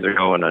how things are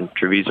going, and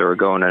Treviso are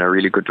going in a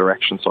really good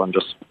direction. So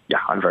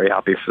I'm very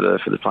happy for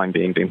the time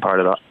being part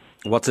of that.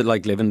 What's it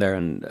like living there,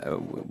 and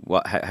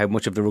how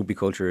much of the rugby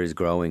culture is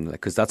growing?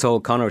 Because that's all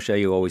Conor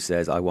O'Shea always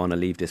says. I want to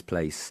leave this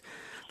place.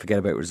 Forget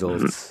about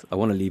results. Mm-hmm. I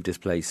want to leave this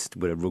place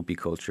with a rugby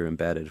culture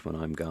embedded when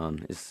I'm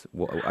gone.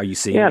 Are you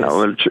seeing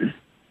this?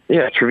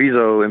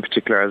 Treviso in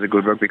particular has a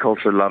good rugby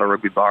culture. A lot of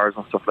rugby bars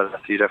and stuff like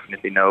that. So you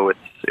definitely know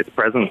it's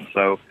present.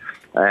 So,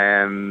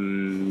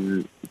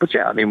 but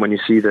yeah, I mean, when you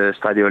see the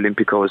Stadio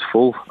Olimpico is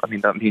full, I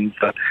mean that means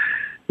that,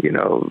 you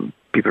know,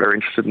 people are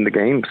interested in the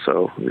game.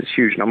 So there's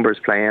huge numbers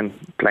playing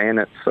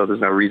it. So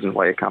there's no reason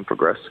why it can't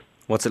progress.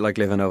 What's it like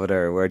living over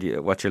there?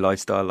 What's your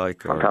lifestyle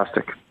like?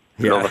 Fantastic.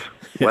 Yeah. Love it.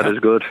 Weather's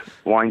good.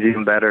 Wine's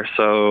even better,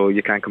 so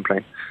you can't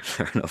complain.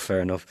 Fair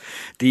enough.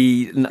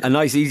 A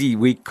nice easy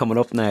week coming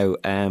up now.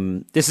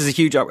 This is a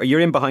huge. You're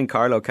in behind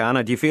Carlo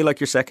Canna. Do you feel like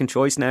your second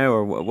choice now,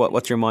 or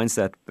what's your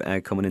mindset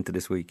coming into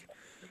this week?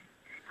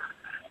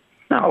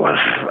 No, well,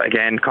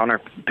 again, Conor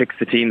picks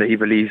the team that he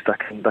believes that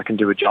can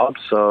do a job.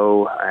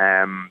 So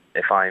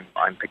if I'm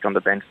picked on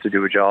the bench to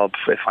do a job,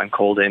 if I'm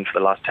called in for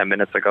the last 10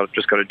 minutes,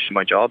 just got to do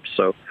my job.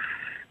 So.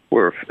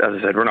 As I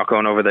said, we're not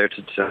going over there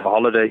to have a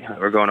holiday.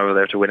 We're going over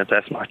there to win a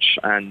test match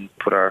and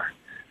put a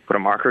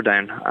marker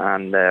down.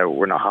 And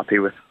we're not happy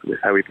with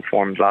how we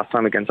performed last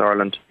time against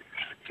Ireland.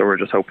 So we're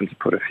just hoping to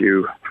put a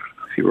few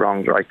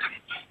wrongs right.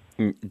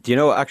 Do you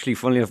know, actually,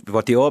 funnily enough,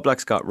 what the All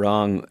Blacks got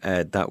wrong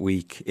that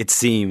week, it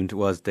seemed,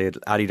 was they had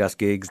Adidas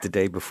gigs the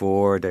day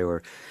before. They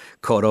were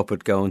caught up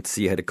with going to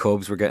see how the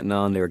Cubs were getting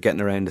on. They were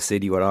getting around the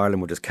city where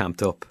Ireland were just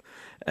camped up.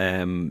 I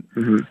don't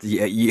know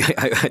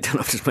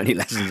if there's many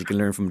lessons you can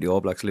learn from the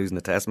All Blacks losing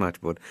the test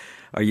match, but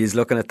are you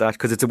looking at that?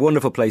 Because it's a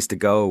wonderful place to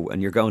go,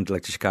 and you're going to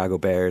like the Chicago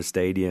Bears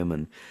Stadium,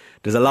 and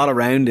there's a lot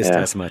around this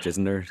test match,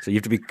 isn't there? So you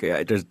have to be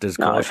there's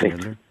caution,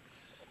 isn't there?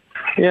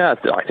 Yeah,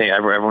 I think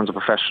everyone's a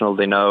professional.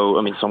 They know.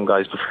 I mean, some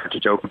guys prefer to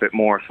joke a bit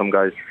more. Some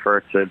guys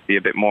prefer to be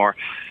a bit more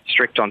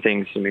strict on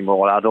things. I mean, we're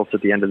all adults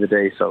at the end of the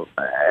day, so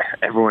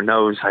everyone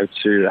knows how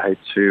to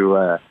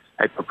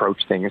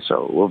approach things.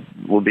 So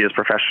we'll be as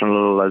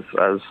professional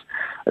as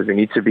we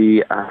need to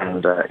be,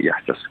 and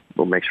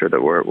we'll make sure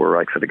that we're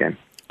right for the game.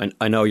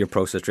 I know you're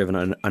process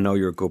driven. I know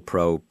you're a good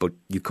pro, but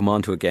you come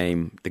on to a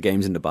game. The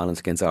game's in the balance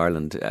against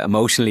Ireland.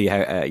 Emotionally,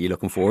 are you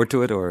looking forward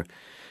to it, or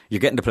you're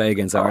getting to play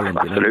against Ireland?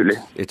 Absolutely,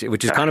 you know?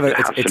 Which is kind of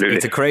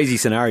it's a crazy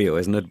scenario,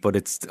 isn't it? But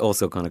it's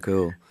also kind of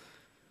cool.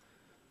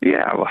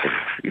 Yeah, well,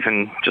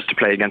 even just to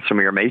play against some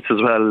of your mates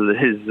as well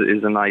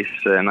is a nice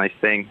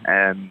thing.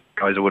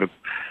 Guys I would have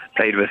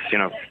played with, you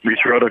know,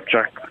 Rhys Ruddock,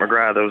 Jack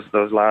McGrath,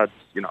 those lads,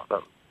 you know, that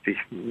would be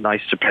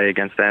nice to play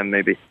against them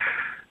maybe,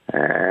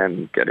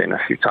 and get in a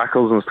few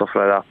tackles and stuff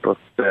like that. But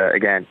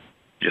again,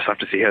 you just have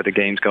to see how the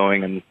game's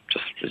going and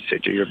just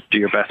do your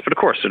best. But of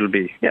course, it'll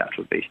be you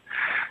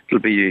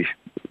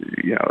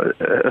know,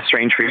 a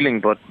strange feeling.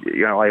 But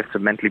you know, I have to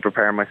mentally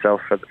prepare myself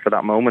for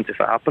that moment if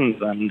it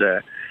happens, and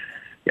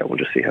we'll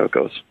just see how it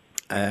goes.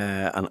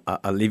 And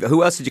I'll leave.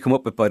 Who else did you come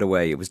up with, by the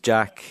way? It was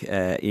Jack,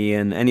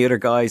 Ian, any other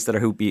guys that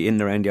who'd be in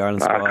and around the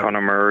Ireland squad?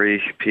 Conor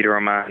Murray, Peter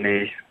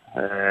O'Mahony,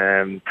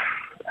 who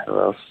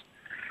else?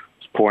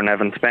 Poor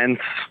Nevin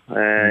Spence.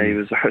 He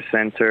was our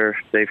centre.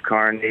 Dave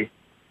Carney.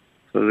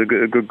 So it was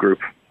a good group.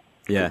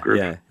 Yeah,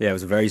 yeah. It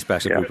was a very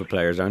special group of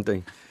players, aren't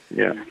they?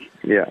 Yeah.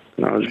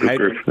 No, it was a good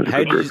group.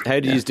 How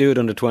did you do it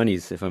under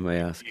 20s, if I may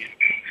ask?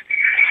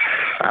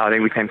 I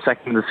think we came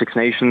second in the Six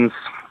Nations,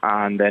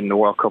 and then the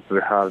World Cup, we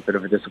had a bit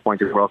of a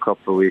disappointing World Cup,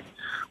 but we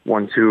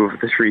won 2 of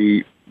the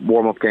 3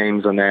 warm-up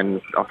games, and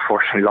then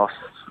unfortunately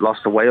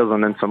lost to Wales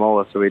and then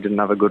Samoa, so we didn't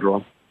have a good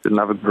run. Didn't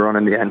have a good run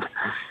in the end.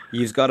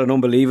 You've got an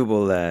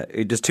unbelievable.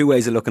 There's 2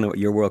 ways of looking at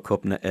your World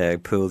Cup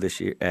pool this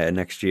year,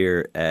 next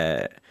year.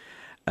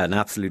 An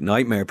absolute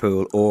nightmare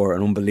pool, or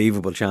an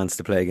unbelievable chance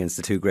to play against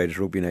the 2 greatest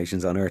rugby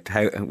nations on earth.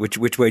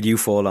 Which way do you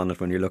fall on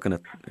it when you're looking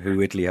at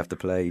who Italy have to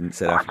play in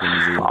South Africa and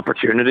New Zealand?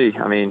 Opportunity.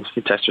 I mean,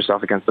 you test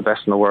yourself against the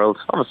best in the world.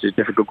 Obviously, it's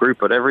a difficult group,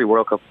 but every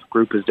World Cup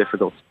group is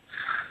difficult.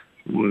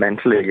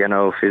 Mentally,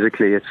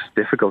 physically, it's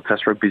difficult.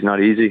 Test rugby's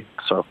not easy,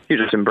 so you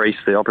just embrace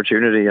the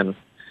opportunity, and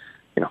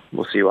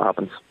we'll see what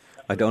happens.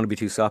 I don't want to be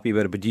too soppy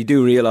about it, but you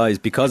do realise,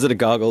 because of the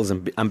goggles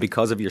and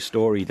because of your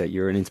story, that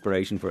you're an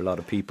inspiration for a lot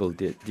of people.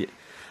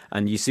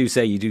 And you do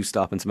say you do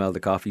stop and smell the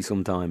coffee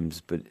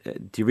sometimes, but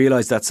do you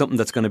realise that's something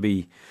that's going to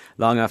be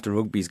long after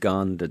rugby's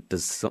gone, that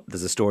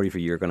there's a story for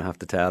you you're going to have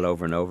to tell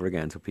over and over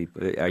again to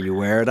people? Are you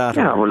aware of that?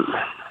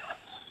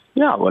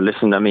 Well,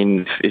 listen, I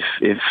mean,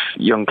 if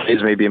young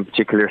kids maybe in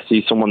particular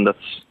see someone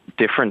that's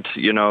different,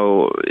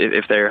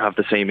 if they have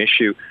the same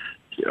issue,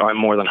 I'm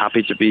more than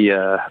happy to be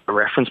a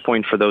reference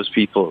point for those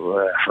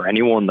people. For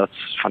anyone, that's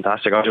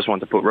fantastic. I just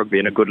want to put rugby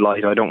in a good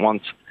light. I don't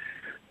want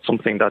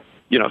something that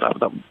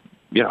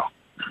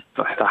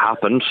that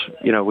happened,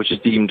 which is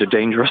deemed a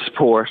dangerous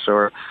sport,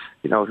 or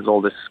there's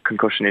all this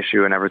concussion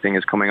issue and everything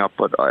is coming up.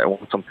 But I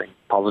want something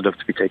positive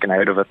to be taken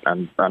out of it,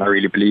 and I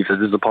really believe that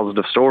this is a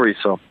positive story.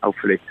 So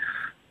hopefully,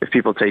 if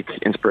people take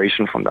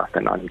inspiration from that,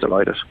 then I'm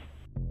delighted.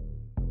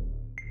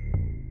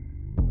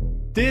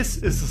 This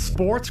is the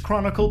Sports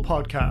Chronicle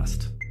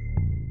podcast.